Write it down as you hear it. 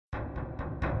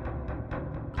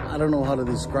I don't know how to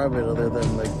describe it other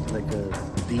than like a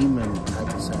demon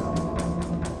type of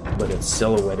sound. But it's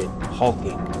silhouetted,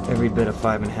 hulking, every bit of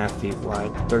 5.5 feet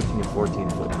wide, 13 to 14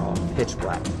 foot tall, pitch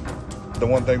black. The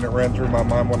one thing that ran through my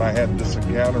mind when I had this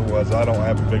encounter was I don't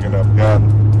have a big enough gun.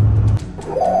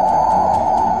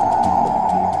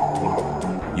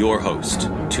 Your host,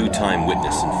 two-time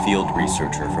witness and field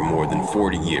researcher for more than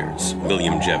 40 years,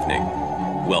 William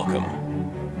Jevning.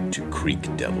 Welcome to Creek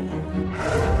Devil.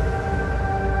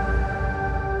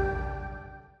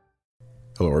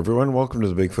 Hello everyone, welcome to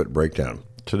the Bigfoot Breakdown.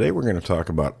 Today we're going to talk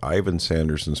about Ivan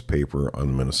Sanderson's paper on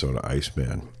the Minnesota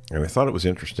Iceman. And I thought it was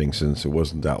interesting since it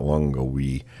wasn't that long ago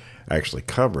we actually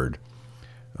covered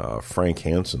Frank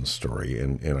Hansen's story.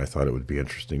 And I thought it would be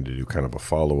interesting to do kind of a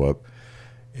follow-up.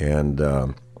 And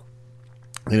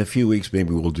in a few weeks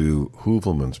maybe we'll do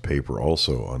Heuvelmann's paper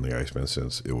also on the Iceman,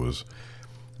 since it was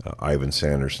Ivan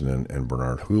Sanderson and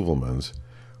Bernard Heuvelmann's,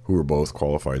 who were both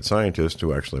qualified scientists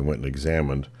who actually went and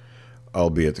examined,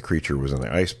 albeit the creature was in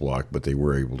the ice block, but they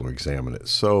were able to examine it.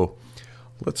 So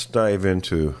let's dive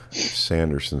into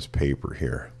Sanderson's paper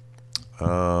here.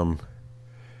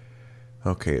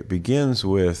 Okay, it begins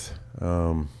with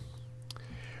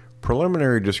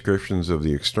preliminary descriptions of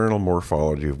the external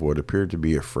morphology of what appeared to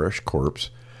be a fresh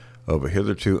corpse of a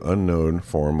hitherto unknown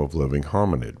form of living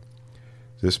hominid.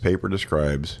 This paper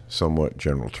describes, somewhat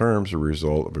general terms, the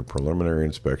result of a preliminary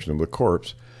inspection of the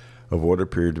corpse of what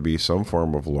appeared to be some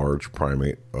form of large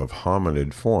primate of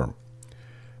hominid form.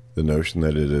 The notion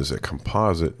that it is a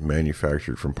composite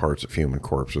manufactured from parts of human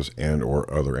corpses and or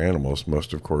other animals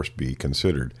must of course be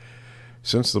considered.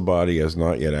 Since the body has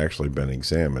not yet actually been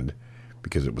examined,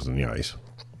 because it was in the ice,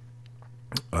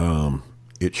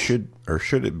 should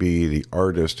it be the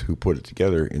artist who put it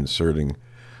together, inserting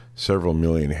several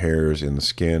million hairs in the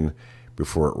skin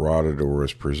before it rotted or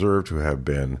was preserved, to have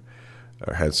been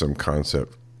had some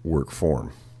concept work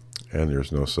form? And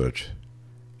there's no such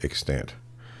extent.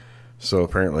 So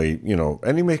apparently,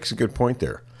 and he makes a good point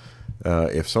there.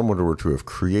 If someone were to have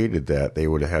created that, they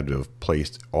would have had to have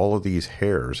placed all of these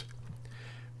hairs,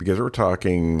 because we're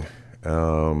talking,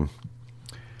 I'm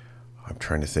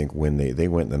trying to think when they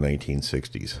went in the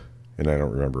 1960s, and I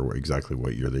don't remember exactly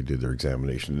what year they did their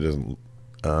examination. It doesn't,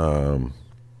 I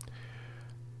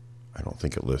don't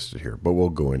think it listed here, but we'll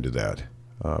go into that.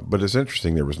 But it's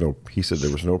interesting, he said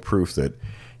there was no proof that,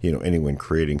 anyone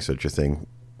creating such a thing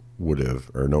would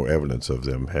have, or no evidence of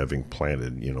them having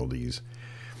planted, these,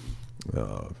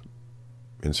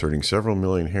 inserting several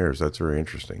million hairs. That's very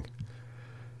interesting.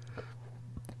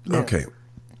 Yeah. Okay.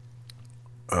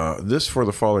 This for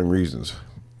the following reasons.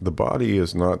 The body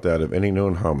is not that of any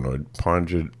known hominid,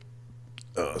 pongid,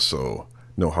 so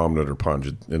no hominid or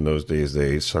pongid. In those days,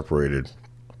 they separated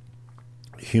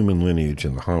human lineage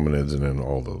in the hominids, and then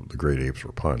all the great apes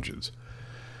were pongids.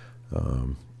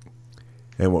 And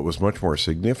what was much more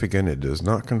significant, it does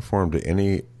not conform to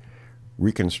any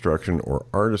reconstruction or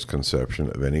artist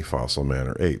conception of any fossil man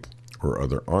or ape or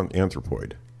other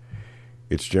anthropoid.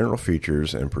 Its general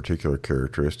features and particular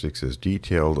characteristics as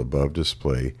detailed above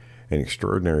display an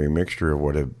extraordinary mixture of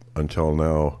what had until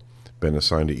now been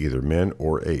assigned to either men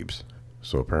or apes.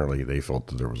 So apparently they felt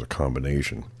that there was a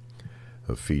combination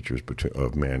of features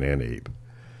of man and ape.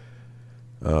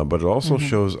 But it also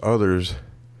shows others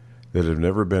that have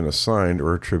never been assigned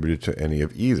or attributed to any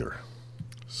of either.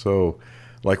 So,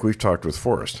 like we've talked with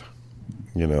Forrest,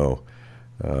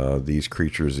 these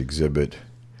creatures exhibit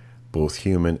both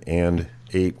human and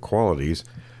ape qualities,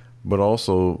 but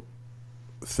also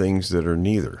things that are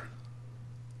neither,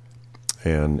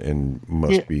 and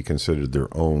must be considered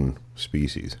their own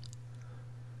species.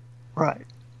 Right.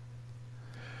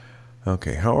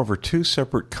 Okay, however, two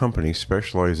separate companies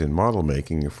specialize in model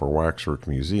making for waxwork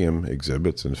museum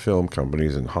exhibits and film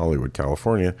companies in Hollywood,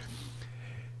 California,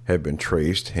 have been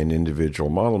traced, and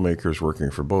individual model makers working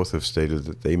for both have stated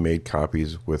that they made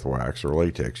copies with wax or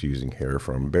latex using hair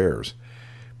from bears.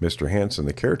 Mr. Hansen,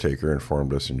 the caretaker,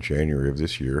 informed us in January of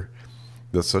this year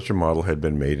that such a model had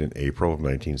been made in April of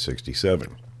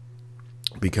 1967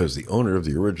 because the owner of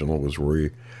the original was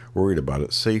worried about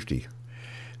its safety.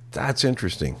 That's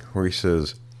interesting, where he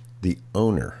says the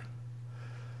owner,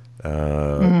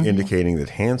 indicating that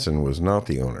Hansen was not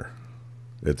the owner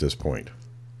at this point.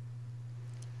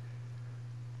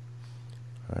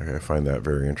 I find that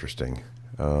very interesting.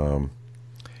 An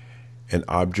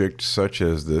object such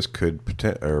as this could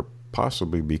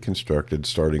possibly be constructed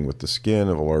starting with the skin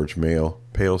of a large male,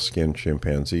 pale-skinned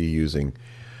chimpanzee using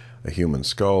a human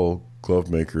skull, glove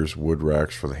makers, wood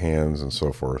racks for the hands, and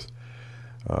so forth.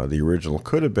 The original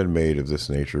could have been made of this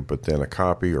nature, but then a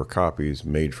copy or copies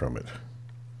made from it.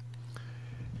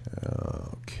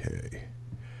 Okay.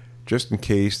 Just in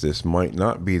case this might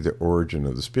not be the origin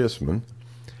of the specimen,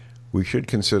 we should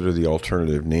consider the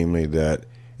alternative, namely that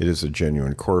it is a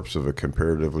genuine corpse of a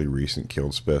comparatively recent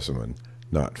killed specimen,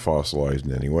 not fossilized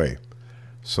in any way.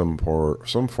 Some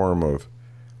form of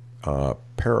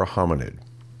parahominid.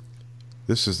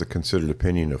 This is the considered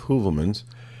opinion of Heuvelmans,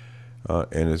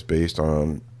 and is based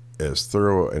on as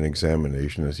thorough an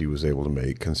examination as he was able to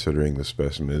make, considering the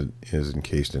specimen is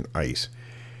encased in ice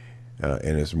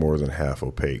and is more than half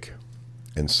opaque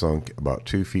and sunk about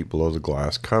 2 feet below the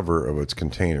glass cover of its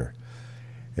container.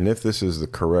 And if this is the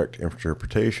correct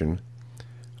interpretation,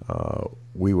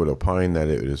 we would opine that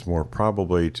it is more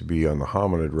probably to be on the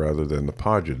hominid rather than the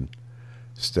podgid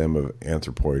stem of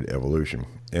anthropoid evolution.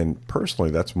 And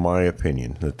personally, that's my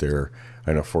opinion, that they're,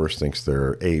 I know Forrest thinks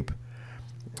they're ape.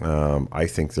 I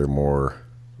think they're more,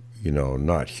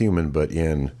 not human, but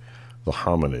in the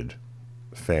hominid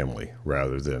family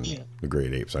rather than the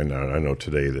great apes. I know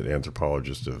today that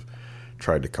anthropologists have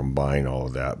tried to combine all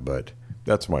of that, but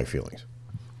that's my feelings.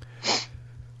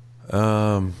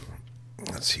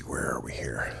 Let's see, where are we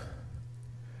here?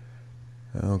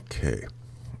 Okay.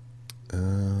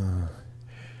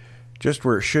 Just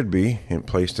where it should be, and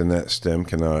placed in that stem,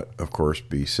 cannot, of course,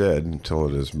 be said until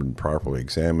it has been properly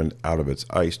examined out of its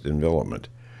iced envelopment.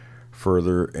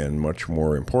 Further, and much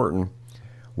more important,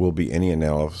 will be any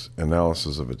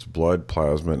analysis of its blood,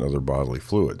 plasma, and other bodily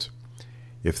fluids,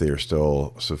 if they are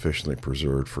still sufficiently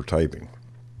preserved for typing.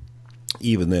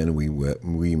 Even then,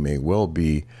 we may well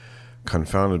be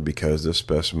confounded because this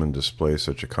specimen displays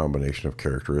such a combination of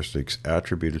characteristics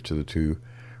attributed to the two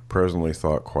presently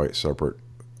thought quite separate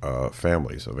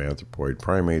families of anthropoid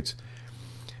primates,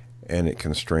 and it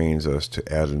constrains us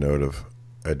to add a note of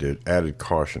added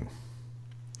caution.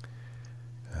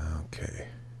 Okay.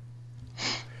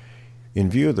 In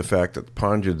view of the fact that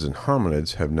podgids and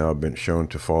hominids have now been shown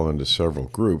to fall into several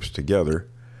groups together,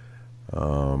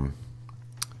 okay,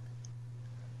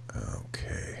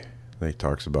 then he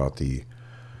talks about the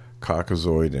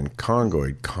Caucasoid and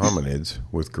Congoid hominids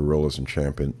with gorillas and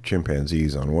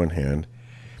chimpanzees on one hand,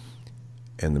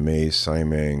 and the Mays,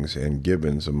 Siamangs, and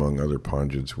Gibbons among other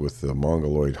podgids with the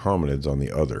Mongoloid hominids on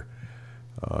the other.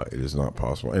 It is not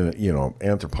possible. And,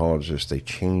 anthropologists, they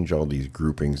change all these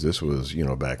groupings. This was,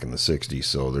 back in the 60s,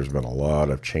 so there's been a lot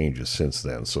of changes since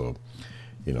then. So,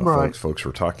 Right. folks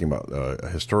were talking about a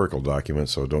historical document,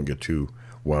 so don't get too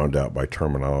wound out by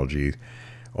terminology.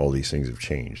 All these things have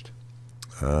changed.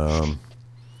 He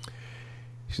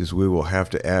says, we will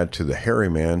have to add to the hairy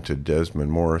man to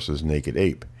Desmond Morris's naked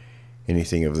ape.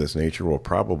 Anything of this nature will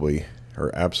probably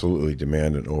or absolutely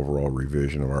demand an overall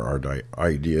revision of our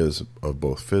ideas of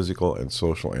both physical and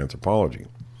social anthropology,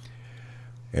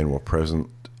 and will present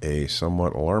a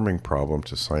somewhat alarming problem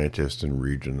to scientists and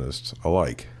religionists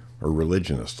alike.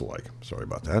 Sorry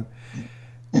about that.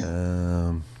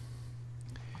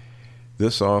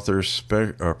 This author's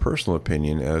personal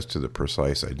opinion as to the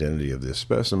precise identity of this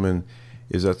specimen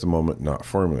is at the moment not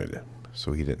formulated,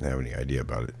 so he didn't have any idea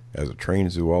about it. As a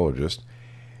trained zoologist,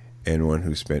 and one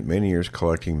who spent many years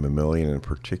collecting mammalian and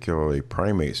particularly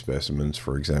primate specimens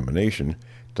for examination,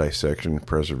 dissection,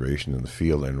 preservation in the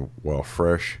field, and while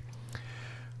fresh,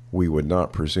 we would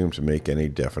not presume to make any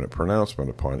definite pronouncement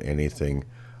upon anything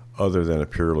other than a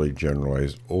purely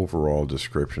generalized overall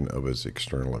description of its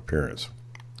external appearance.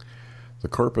 The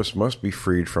corpus must be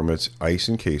freed from its ice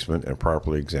encasement and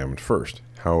properly examined first.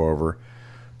 However,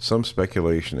 some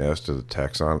speculation as to the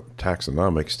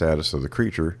taxonomic status of the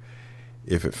creature,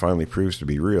 if it finally proves to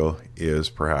be real, is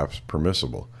perhaps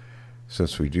permissible,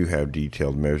 since we do have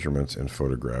detailed measurements and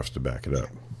photographs to back it up.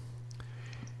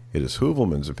 It is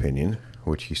Heuvelmann's opinion,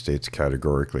 which he states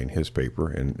categorically in his paper,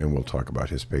 and we'll talk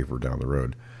about his paper down the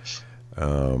road,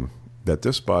 that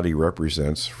this body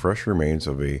represents fresh remains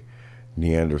of a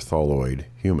Neanderthaloid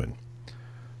human.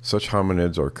 Such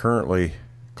hominids are currently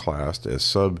classed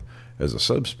as a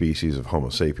subspecies of Homo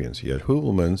sapiens, yet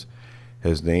Heuvelmann's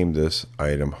has named this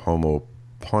item Homo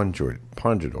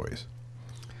pongidoides,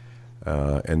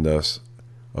 and thus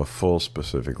a full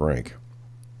specific rank.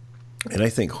 And I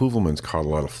think Heuvelmann's caught a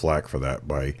lot of flack for that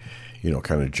by,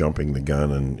 kind of jumping the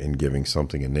gun and giving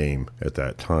something a name at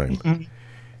that time. Mm-hmm.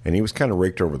 And he was kind of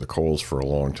raked over the coals for a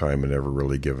long time and never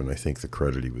really given, I think, the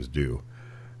credit he was due.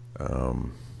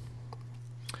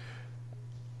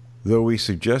 Though we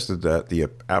suggested that the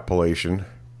appellation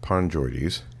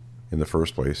pongoides in the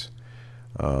first place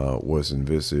was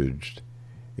envisaged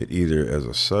it either as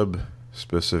a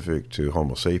sub-specific to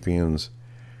Homo sapiens,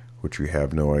 which we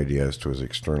have no idea as to his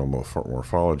external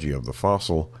morphology of the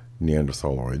fossil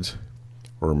Neanderthaloids,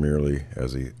 or merely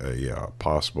as a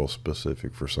possible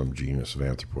specific for some genus of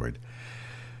anthropoid.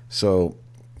 So,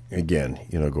 again,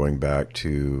 going back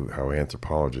to how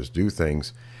anthropologists do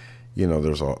things,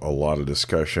 there's a lot of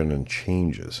discussion and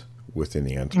changes within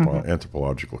the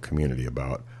anthropological community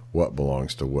about what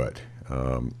belongs to what.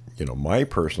 My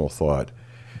personal thought,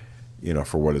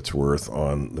 for what it's worth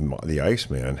on the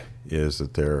Iceman is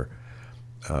that they're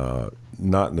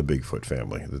not in the Bigfoot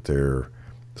family, that they're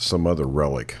some other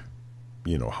relic,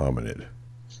 hominid.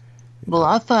 Well,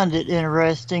 I find it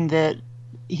interesting that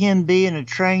him being a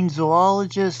trained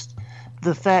zoologist,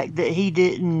 the fact that he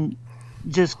didn't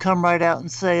just come right out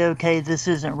and say, okay, this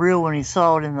isn't real when he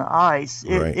saw it in the ice.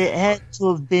 It had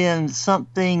to have been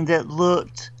something that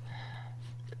looked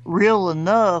real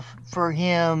enough for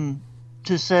him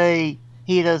to say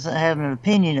he doesn't have an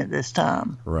opinion at this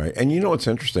time. Right. And what's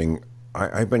interesting?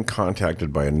 I've been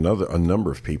contacted by a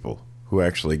number of people who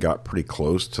actually got pretty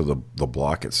close to the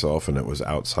block itself, and it was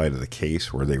outside of the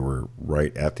case where they were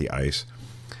right at the ice,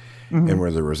 and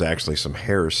where there was actually some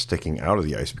hairs sticking out of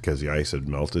the ice because the ice had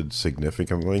melted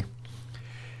significantly.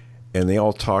 And they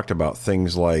all talked about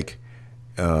things like,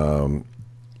 seeing,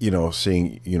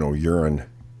 urine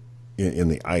in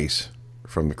the ice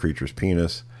from the creature's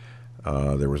penis.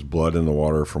 There was blood in the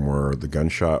water from where the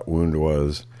gunshot wound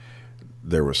was.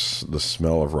 There was the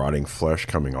smell of rotting flesh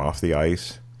coming off the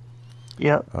ice.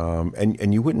 Yep.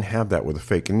 And you wouldn't have that with a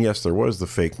fake. And yes, there was the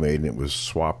fake made, and it was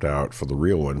swapped out for the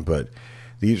real one. But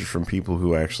these are from people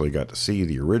who actually got to see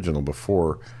the original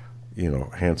before,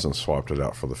 Hansen swapped it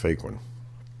out for the fake one.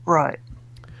 Right.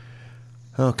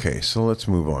 Okay, so let's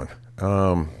move on.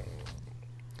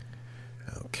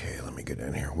 Okay, let me get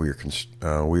in here. We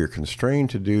are constrained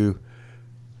to do.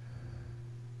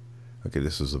 Okay,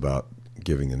 this is about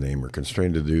giving the name. We're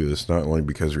constrained to do this not only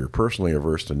because we are personally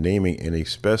averse to naming any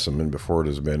specimen before it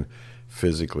has been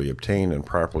physically obtained and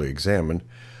properly examined,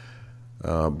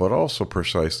 but also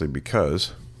precisely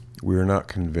because we are not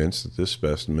convinced that this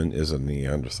specimen is a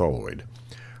Neanderthaloid,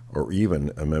 or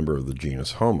even a member of the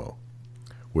genus Homo,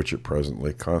 which it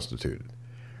presently constituted.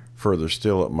 Further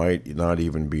still, it might not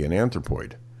even be an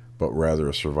anthropoid, but rather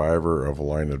a survivor of a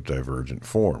line of divergent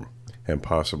form, and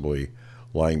possibly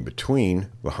lying between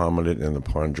the hominid and the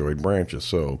pongoid branches.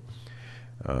 So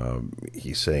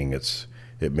he's saying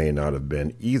it may not have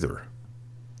been either,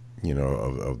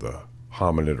 of the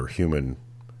hominid or human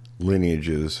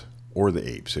lineages or the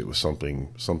apes. It was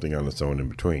something on its own in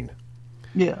between.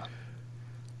 Yeah.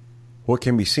 What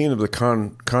can be seen of the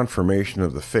conformation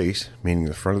of the face, meaning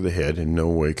the front of the head, in no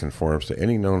way conforms to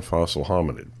any known fossil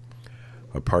hominid,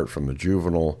 apart from the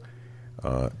juvenile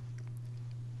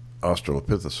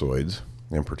Australopithecines,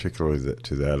 and particularly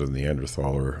to that of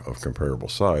Neanderthaler of comparable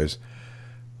size.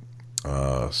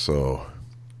 So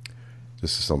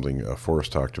this is something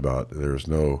Forrest talked about. There's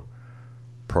no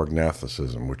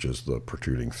prognathicism, which is the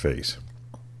protruding face.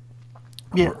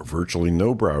 Yeah. Virtually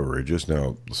no brow ridges.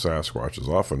 Now, the Sasquatches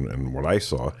often, and what I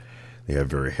saw, they have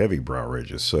very heavy brow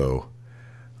ridges. So,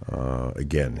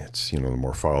 again, it's, the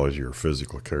morphology or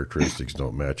physical characteristics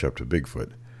don't match up to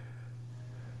Bigfoot.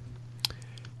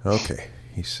 Okay.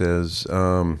 He says,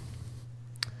 the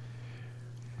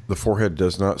forehead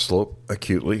does not slope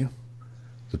acutely.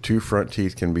 The two front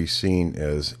teeth can be seen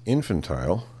as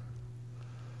infantile.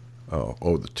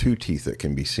 The two teeth that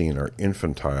can be seen are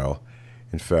infantile.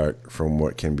 In fact, from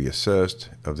what can be assessed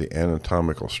of the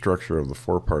anatomical structure of the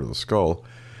forepart of the skull,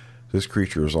 this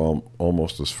creature is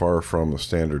almost as far from the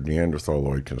standard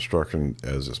Neanderthaloid construction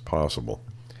as is possible.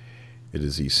 It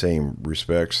is these same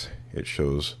respects. It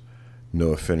shows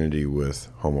no affinity with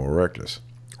Homo erectus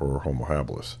or Homo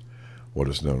habilis, what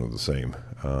is known of the same,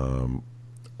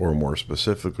 or more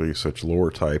specifically, such lower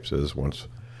types as once.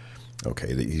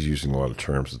 Okay, he's using a lot of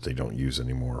terms that they don't use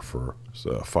anymore for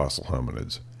fossil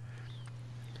hominids.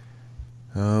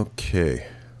 Okay,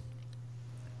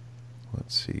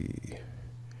 let's see.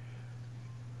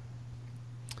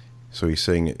 So he's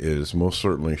saying it is most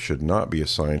certainly should not be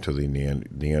assigned to the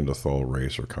Neanderthal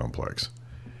race or complex.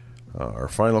 Our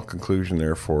final conclusion,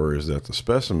 therefore, is that the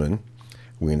specimen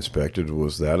we inspected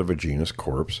was that of a genus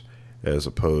corpse as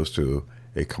opposed to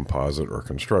a composite or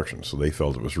construction. So they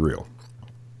felt it was real.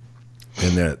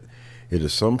 And that it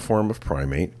is some form of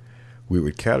primate. We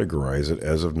would categorize it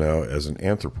as of now as an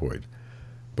anthropoid.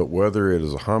 But whether it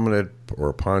is a hominid or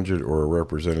a pongid or a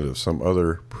representative of some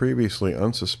other previously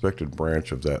unsuspected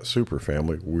branch of that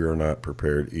superfamily, we are not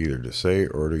prepared either to say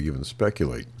or to even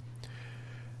speculate.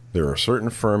 There are certain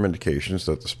firm indications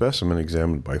that the specimen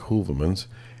examined by Heuvelmans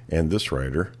and this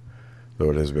writer, though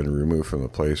it has been removed from the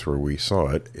place where we saw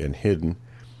it and hidden,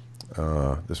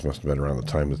 this must have been around the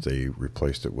time that they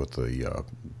replaced it with the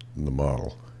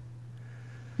model.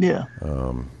 Yeah.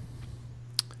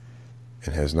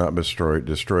 and has not been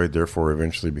destroyed, therefore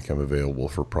eventually become available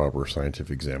for proper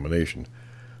scientific examination.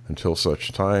 Until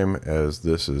such time as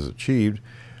this is achieved,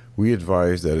 we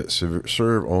advise that it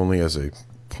serve only as a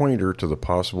pointer to the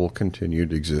possible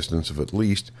continued existence of at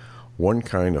least one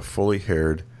kind of fully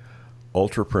haired,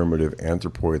 ultra-primitive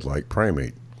anthropoid-like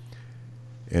primate,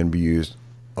 and be used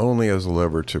only as a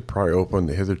lever to pry open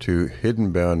the hitherto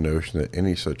hidden-bound notion that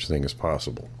any such thing is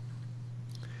possible.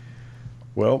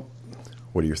 Well,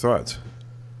 what are your thoughts?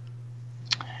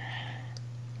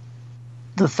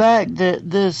 The fact that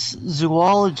this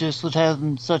zoologist was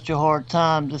having such a hard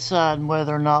time deciding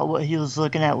whether or not what he was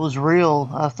looking at was real,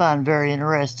 I find very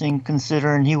interesting,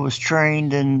 considering he was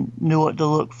trained and knew what to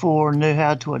look for, knew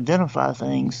how to identify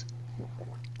things.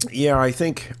 Yeah, I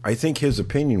think his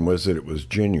opinion was that it was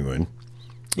genuine.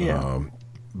 Yeah.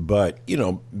 But, you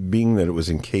know, being that it was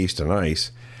encased in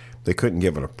ice, they couldn't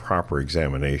give it a proper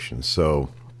examination. So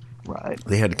Right.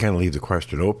 they had to kind of leave the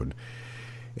question open.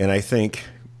 And I think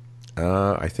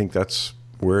that's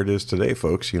where it is today,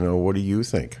 folks. You know, what do you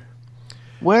think?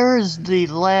 Where is the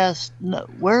last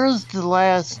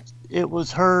it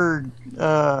was heard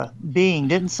being?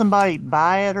 Didn't somebody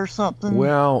buy it or something?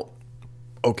 Well,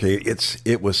 okay,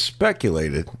 it was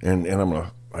speculated, and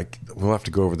we'll have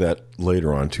to go over that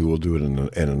later on too. We'll do it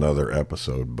in another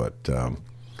episode, but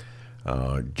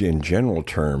in general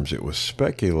terms, it was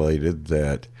speculated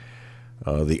that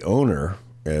the owner,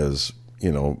 as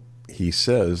you know, he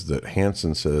says that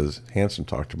Hansen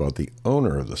talked about the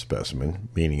owner of the specimen,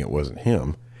 meaning it wasn't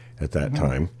him at that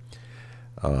time.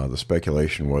 The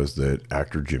speculation was that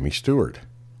actor Jimmy Stewart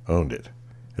owned it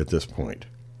at this point.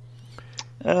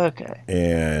 Okay.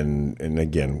 And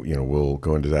again, you know, we'll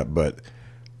go into that. But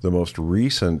the most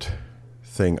recent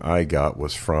thing I got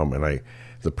was from, and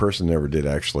the person never did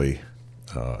actually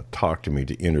talk to me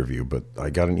to interview, but I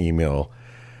got an email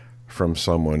from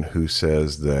someone who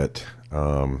says that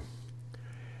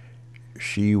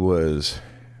she was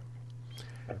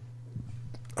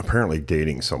apparently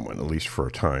dating someone, at least for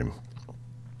a time,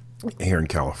 here in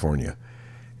California,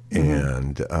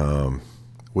 and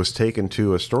was taken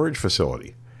to a storage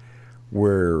facility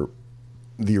where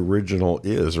the original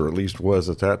is, or at least was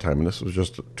at that time, and this was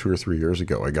just 2 or 3 years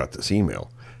ago, I got this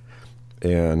email.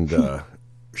 And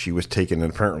she was taken,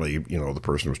 and apparently, you know, the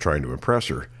person was trying to impress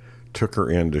her, took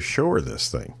her in to show her this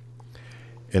thing.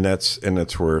 And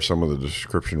that's where some of the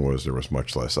description was there was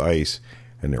much less ice,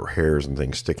 and there were hairs and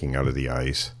things sticking out of the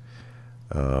ice,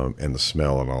 and the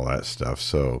smell and all that stuff.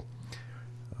 So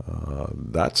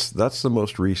that's the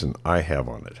most recent I have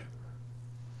on it.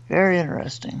 Very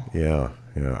interesting. Yeah.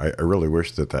 I really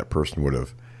wish that person would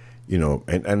have, you know,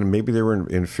 and maybe they were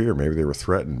in fear. Maybe they were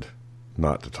threatened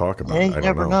not to talk about it. You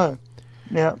never know.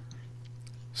 Yeah.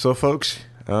 So, folks,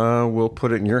 we'll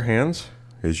put it in your hands,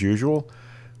 as usual.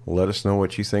 Let us know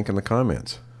what you think in the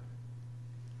comments.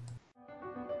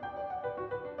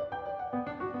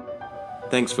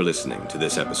 Thanks for listening to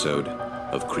this episode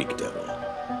of Creek Devil.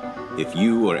 If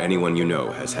you or anyone you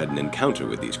know has had an encounter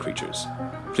with these creatures,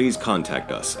 please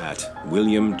contact us at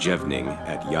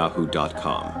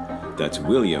williamjevning@yahoo.com. That's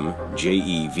William,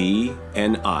 Jevning,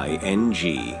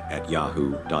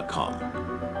 @yahoo.com.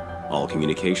 All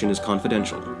communication is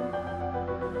confidential.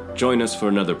 Join us for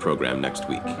another program next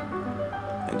week.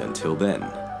 And until then,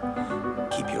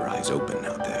 keep your eyes open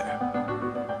out there.